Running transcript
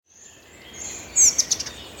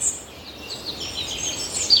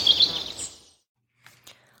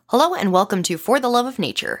Hello and welcome to For the Love of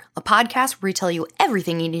Nature, a podcast where we tell you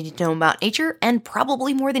everything you need to know about nature and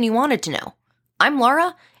probably more than you wanted to know. I'm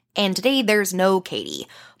Laura, and today there's no Katie,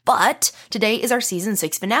 but today is our Season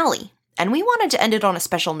 6 finale, and we wanted to end it on a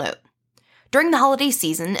special note. During the holiday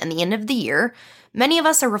season and the end of the year, many of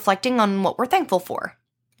us are reflecting on what we're thankful for.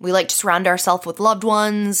 We like to surround ourselves with loved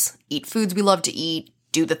ones, eat foods we love to eat,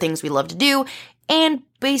 do the things we love to do, and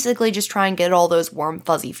basically just try and get all those warm,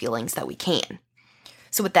 fuzzy feelings that we can.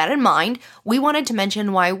 So with that in mind, we wanted to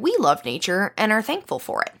mention why we love nature and are thankful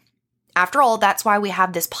for it. After all, that's why we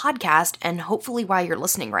have this podcast and hopefully why you're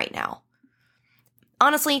listening right now.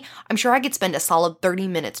 Honestly, I'm sure I could spend a solid 30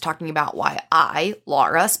 minutes talking about why I,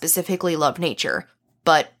 Laura, specifically love nature,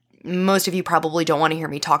 but most of you probably don't want to hear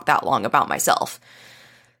me talk that long about myself.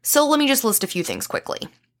 So let me just list a few things quickly.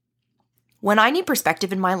 When I need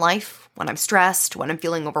perspective in my life, when I'm stressed, when I'm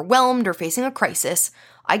feeling overwhelmed or facing a crisis,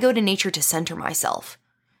 I go to nature to center myself.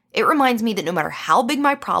 It reminds me that no matter how big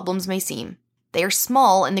my problems may seem, they are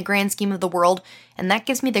small in the grand scheme of the world, and that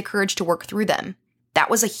gives me the courage to work through them. That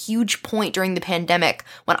was a huge point during the pandemic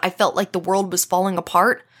when I felt like the world was falling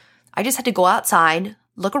apart. I just had to go outside,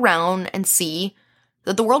 look around, and see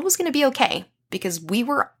that the world was going to be okay, because we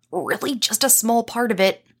were really just a small part of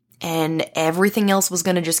it, and everything else was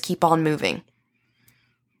going to just keep on moving.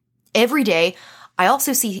 Every day, I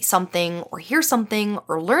also see something or hear something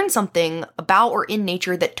or learn something about or in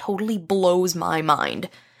nature that totally blows my mind.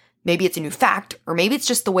 Maybe it's a new fact, or maybe it's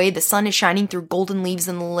just the way the sun is shining through golden leaves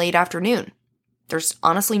in the late afternoon. There's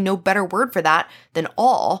honestly no better word for that than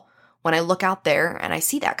awe when I look out there and I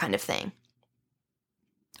see that kind of thing.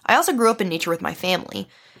 I also grew up in nature with my family,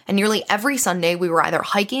 and nearly every Sunday we were either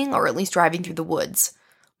hiking or at least driving through the woods.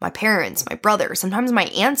 My parents, my brother, sometimes my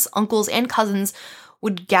aunts, uncles, and cousins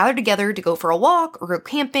would gather together to go for a walk or go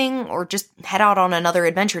camping or just head out on another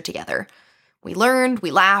adventure together. We learned, we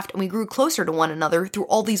laughed, and we grew closer to one another through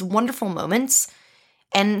all these wonderful moments.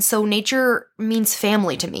 And so nature means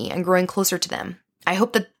family to me and growing closer to them. I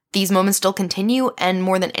hope that these moments still continue, and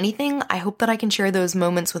more than anything, I hope that I can share those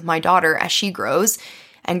moments with my daughter as she grows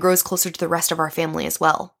and grows closer to the rest of our family as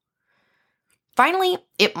well. Finally,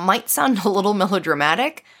 it might sound a little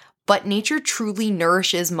melodramatic, but nature truly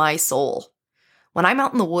nourishes my soul. When I'm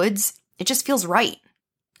out in the woods, it just feels right.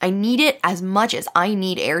 I need it as much as I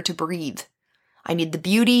need air to breathe. I need the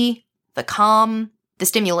beauty, the calm, the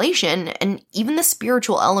stimulation, and even the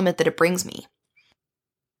spiritual element that it brings me.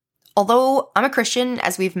 Although I'm a Christian,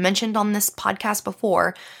 as we've mentioned on this podcast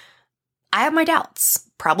before, I have my doubts,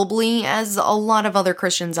 probably as a lot of other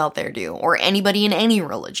Christians out there do, or anybody in any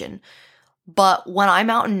religion. But when I'm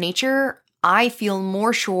out in nature, I feel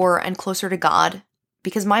more sure and closer to God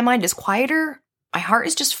because my mind is quieter. My heart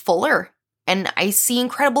is just fuller, and I see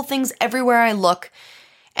incredible things everywhere I look,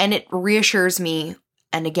 and it reassures me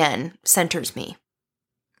and, again, centers me.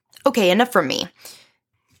 Okay, enough from me.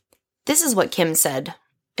 This is what Kim said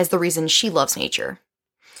as the reason she loves nature.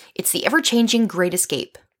 It's the ever-changing great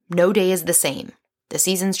escape. No day is the same. The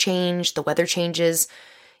seasons change, the weather changes.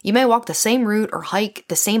 You may walk the same route or hike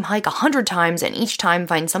the same hike 100 times and each time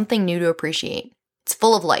find something new to appreciate. It's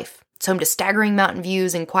full of life. It's home to staggering mountain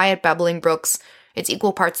views and quiet babbling brooks. It's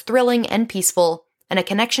equal parts thrilling and peaceful, and a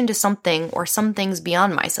connection to something or some things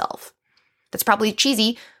beyond myself. That's probably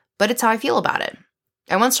cheesy, but it's how I feel about it.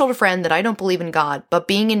 I once told a friend that I don't believe in God, but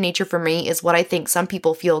being in nature for me is what I think some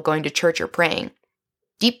people feel going to church or praying.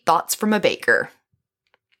 Deep thoughts from a baker.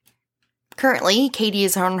 Currently, Katie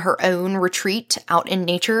is on her own retreat out in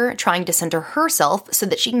nature, trying to center herself so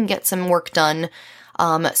that she can get some work done.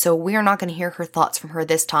 So we are not going to hear her thoughts from her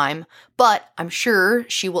this time, but I'm sure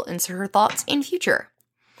she will insert her thoughts in future.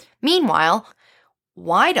 Meanwhile,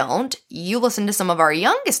 why don't you listen to some of our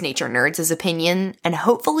youngest nature nerds' opinion, and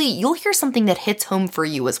hopefully you'll hear something that hits home for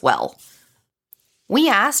you as well. We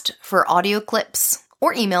asked for audio clips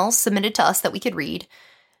or emails submitted to us that we could read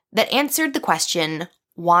that answered the question,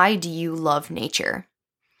 why do you love nature?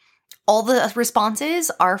 All the responses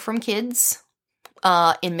are from kids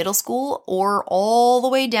in middle school or all the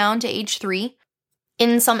way down to age 3.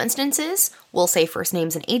 In some instances, we'll say first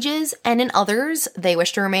names and ages, and in others, they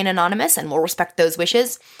wish to remain anonymous, and we'll respect those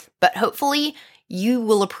wishes. But hopefully, you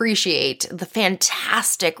will appreciate the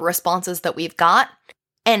fantastic responses that we've got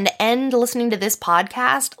and end listening to this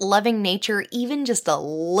podcast loving nature even just a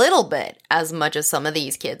little bit as much as some of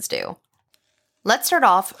these kids do. Let's start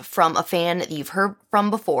off from a fan that you've heard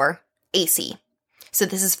from before, AC. So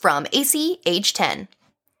this is from AC, age 10.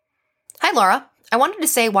 Hi, Laura. I wanted to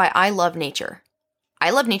say why I love nature. I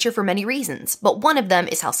love nature for many reasons, but one of them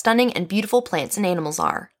is how stunning and beautiful plants and animals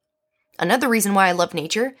are. Another reason why I love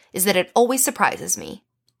nature is that it always surprises me.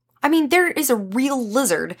 I mean, there is a real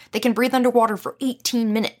lizard that can breathe underwater for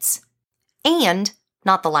 18 minutes. And,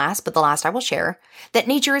 not the last, but the last I will share, that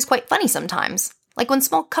nature is quite funny sometimes. Like when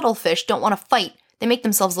small cuttlefish don't want to fight, they make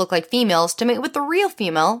themselves look like females to mate with the real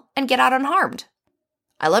female and get out unharmed.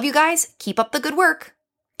 I love you guys. Keep up the good work.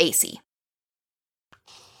 AC.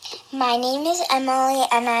 My name is Emily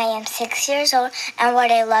and I am 6 years old, and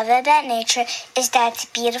what I love about nature is that it's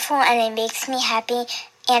beautiful and it makes me happy,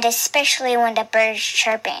 and especially when the birds are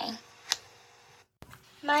chirping.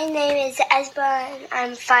 My name is Esba and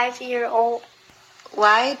I'm 5 years old.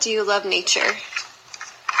 Why do you love nature?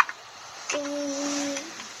 Because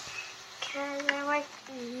I like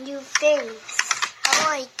new things.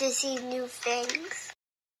 I like to see new things.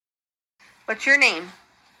 What's your name?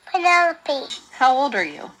 Penelope. How old are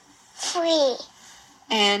you? 3.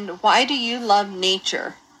 And why do you love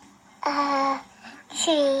nature?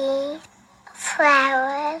 Trees,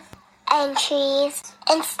 flowers, and trees,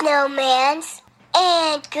 and snowmans,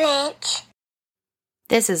 and Grinch.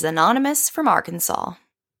 This is Anonymous from Arkansas.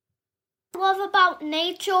 Love about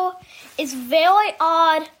nature is very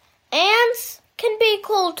odd and can be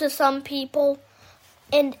cool to some people,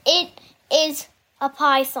 and it is a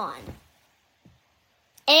python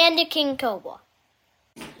and a king cobra.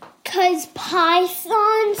 'Cause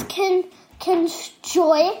pythons can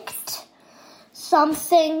constrict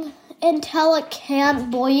something until it can't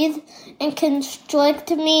breathe, and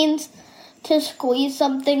constrict means to squeeze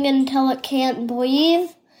something until it can't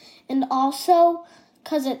breathe, and also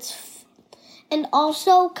 'cause it's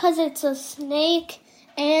a snake,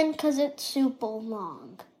 and 'cause it's super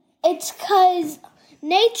long. It's 'cause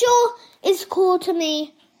nature is cool to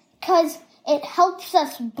me 'cause it helps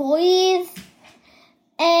us breathe,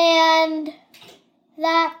 and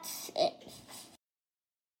that's it.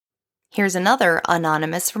 Here's another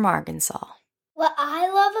Anonymous from Arkansas. What I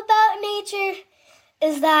love about nature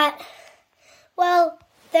is that, well,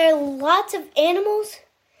 there are lots of animals,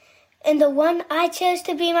 and the one I chose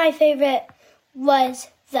to be my favorite was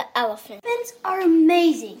the elephant. Elephants are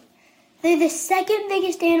amazing. They're the second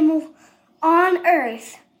biggest animal on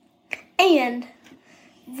Earth, and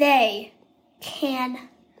they can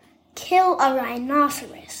kill a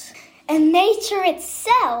rhinoceros. And nature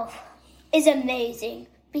itself is amazing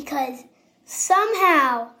because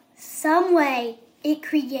somehow, some way, it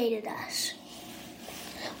created us.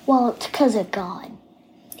 Well, it's because of God.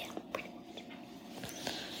 Yeah, pretty much.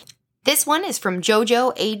 This one is from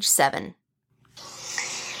JoJo, age 7.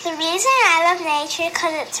 The reason I love nature is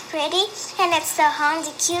because it's pretty and it's the home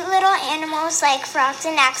to cute little animals like frogs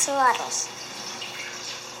and axolotls.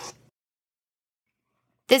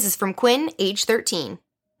 This is from Quinn, age 13.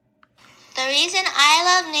 The reason I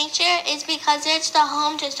love nature is because it's the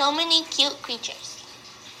home to so many cute creatures.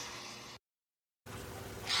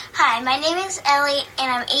 Hi, my name is Ellie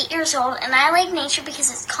and I'm 8 years old, and I like nature because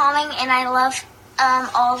it's calming, and I love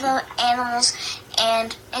all the animals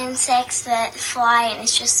and insects that fly, and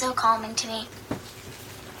it's just so calming to me.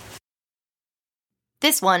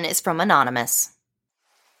 This one is from Anonymous.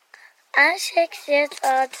 I'm 6 years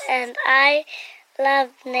old and I love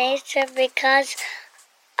nature because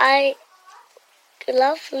I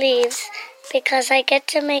love leaves, because I get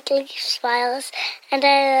to make leaf flowers, and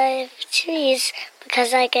I love trees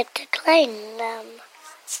because I get to climb them.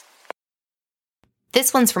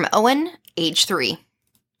 This one's from Owen, age 3.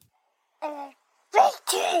 I like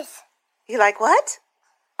creatures. You like what?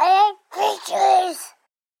 I like creatures.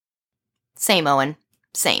 Same, Owen.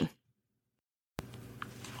 Same.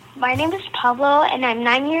 My name is Pablo, and I'm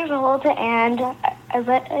 9 years old, and I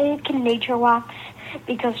like nature walks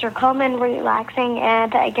because they're calm and relaxing,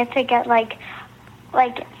 and I get to get like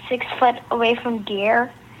 6 foot away from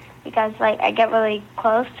deer because I get really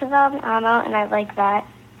close to them. I don't know, and I like that.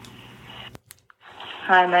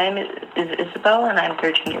 Hi, my name is Isabel, and I'm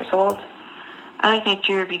 13 years old. I like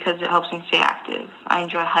nature because it helps me stay active. I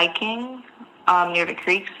enjoy hiking near the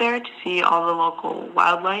creeks there to see all the local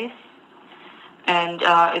wildlife, and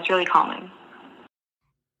it's really calming.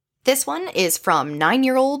 This one is from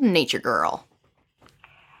 9-year-old Nature Girl.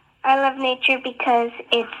 I love nature because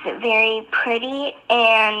it's very pretty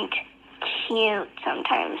and cute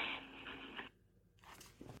sometimes.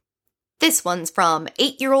 This one's from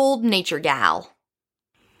 8-year-old Nature Gal.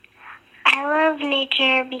 I love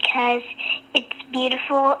nature because it's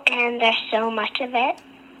beautiful and there's so much of it.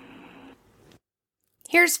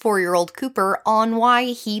 Here's 4-year-old Cooper on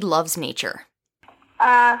why he loves nature.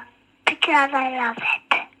 Because I love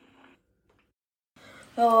it.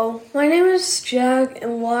 Hello, my name is Jack,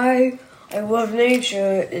 and why I love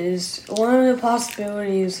nature is one of the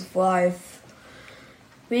possibilities of life.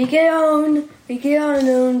 we get our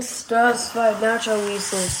own stuff by natural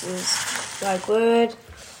resources like wood,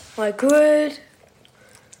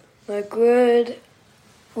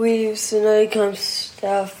 leaves, and other kind of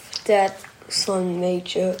stuff that's from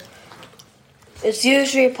nature. It's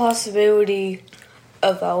usually a possibility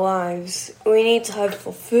of our lives. We need to have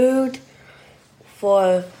for food,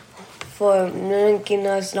 for making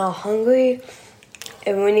us not hungry,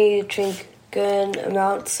 and we need to drink good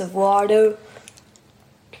amounts of water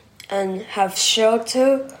and have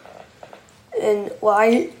shelter and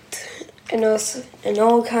light and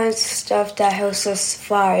all kinds of stuff that helps us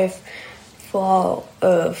thrive for our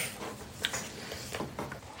Earth.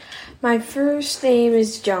 My first name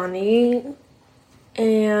is Johnny,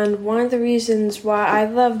 and one of the reasons why I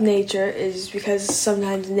love nature is because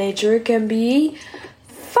sometimes nature can be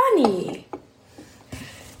funny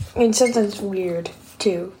and sometimes weird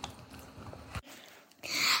too.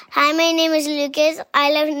 Hi, my name is Lucas.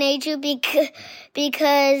 I love nature because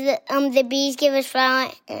the bees give us flower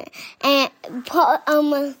and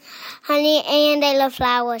honey, and I love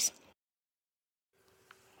flowers.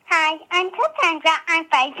 Hi, I'm Cassandra. I'm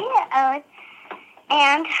 5 years old,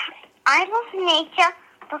 and I love nature,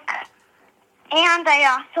 and I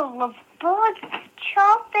also love birds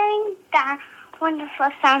chirping, that wonderful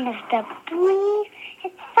sound of the breeze.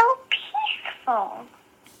 It's so peaceful.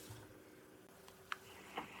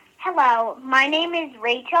 Hello, my name is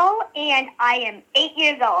Rachel, and I am 8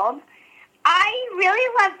 years old. I really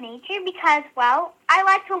love nature because, well, I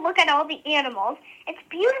like to look at all the animals. It's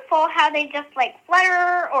beautiful how they just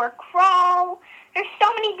flutter or crawl. There's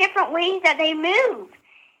so many different ways that they move.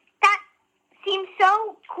 That seems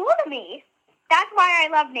so cool to me. That's why I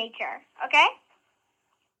love nature, okay?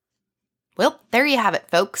 Well, there you have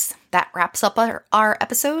it, folks. That wraps up our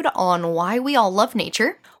episode on why we all love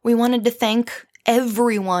nature. We wanted to thank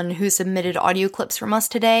everyone who submitted audio clips from us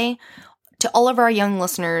today. To all of our young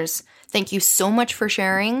listeners, thank you so much for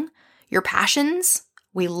sharing your passions.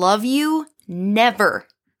 We love you. Never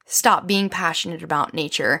stop being passionate about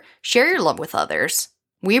nature. Share your love with others.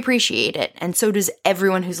 We appreciate it, and so does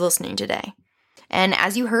everyone who's listening today. And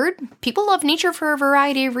as you heard, people love nature for a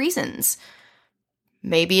variety of reasons.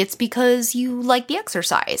 Maybe it's because you like the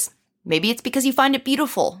exercise. Maybe it's because you find it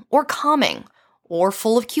beautiful or calming or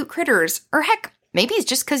full of cute critters, or heck, maybe it's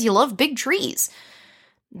just because you love big trees.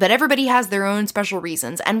 But everybody has their own special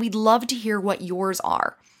reasons, and we'd love to hear what yours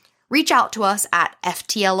are. Reach out to us at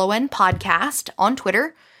FTLON Podcast on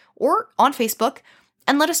Twitter or on Facebook,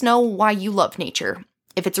 and let us know why you love nature,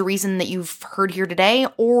 if it's a reason that you've heard here today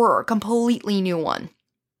or a completely new one.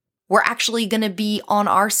 We're actually going to be on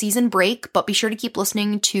our season break, but be sure to keep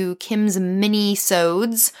listening to Kim's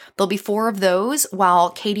mini-sodes. There'll be 4 of those while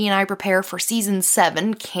Katie and I prepare for season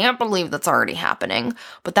 7. Can't believe that's already happening,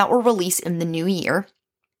 but that will release in the new year.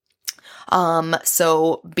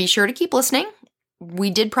 So be sure to keep listening. We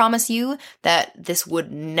did promise you that this would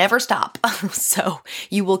never stop, so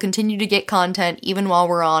you will continue to get content even while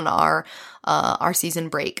we're on our season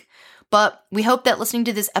break. But we hope that listening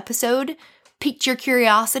to this episode piqued your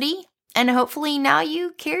curiosity, and hopefully now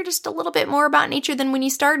you care just a little bit more about nature than when you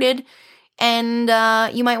started, and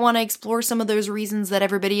you might want to explore some of those reasons that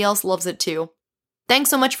everybody else loves it too.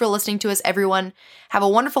 Thanks so much for listening to us, everyone. Have a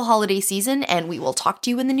wonderful holiday season, and we will talk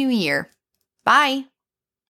to you in the new year. Bye!